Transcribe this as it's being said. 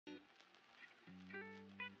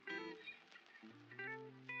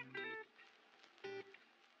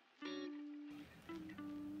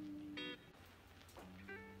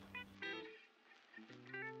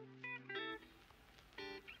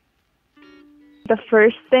The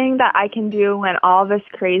first thing that I can do when all this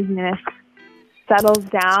craziness settles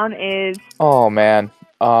down is... Oh, man.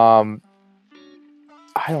 I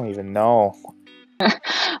don't even know.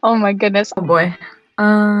 Oh my goodness. Oh boy.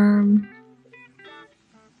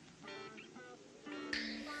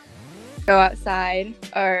 Go outside,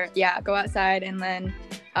 go outside and then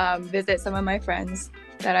visit some of my friends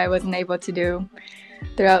that I wasn't able to do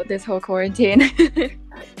throughout this whole quarantine.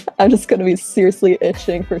 I'm just gonna be seriously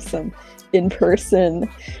itching for some in-person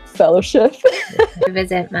fellowship.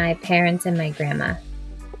 Visit my parents and my grandma.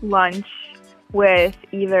 Lunch with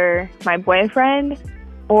either my boyfriend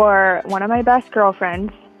or one of my best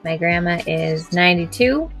girlfriends. My grandma is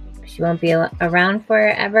 92. She won't be around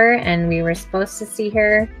forever, and we were supposed to see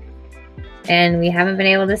her, and we haven't been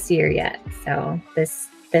able to see her yet. So this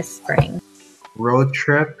spring. Road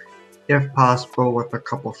trip, if possible, with a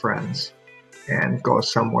couple friends, and go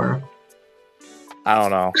somewhere. I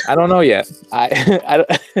don't know. I don't know yet.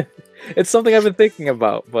 It's something I've been thinking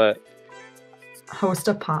about, but Host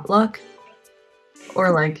a potluck?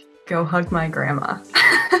 Or like go hug my grandma.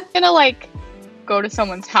 I'm gonna like go to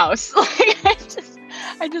someone's house. Like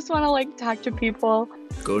I just want to like talk to people.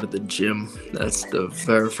 Go to the gym. That's the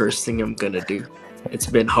very first thing I'm gonna do. It's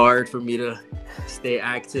been hard for me to stay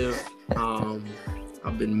active.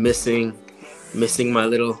 I've been missing my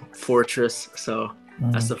little fortress, so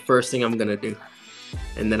that's the first thing I'm gonna do.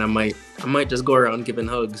 And then I might just go around giving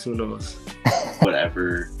hugs. Who knows?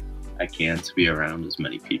 Whatever I can to be around as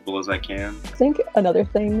many people as I can. I think another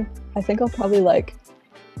thing, I think I'll probably like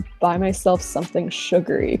buy myself something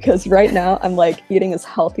sugary, because right now I'm like eating as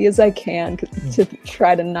healthy as I can to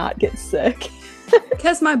try to not get sick.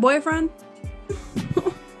 Kiss my boyfriend.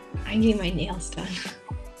 I need my nails done.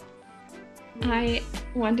 I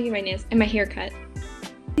want to get my nails and my hair cut.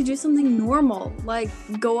 Do something normal, like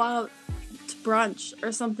go out to brunch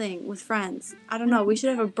or something with friends. I don't know. We should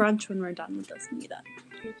have a brunch when we're done with this meetup.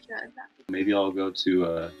 Maybe I'll go to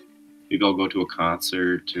a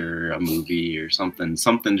concert or a movie or something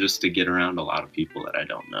just to get around a lot of people that I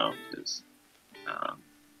don't know, because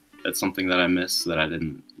that's something that I miss that I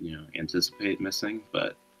didn't anticipate missing,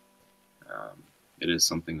 but it is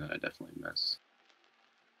something that I definitely miss.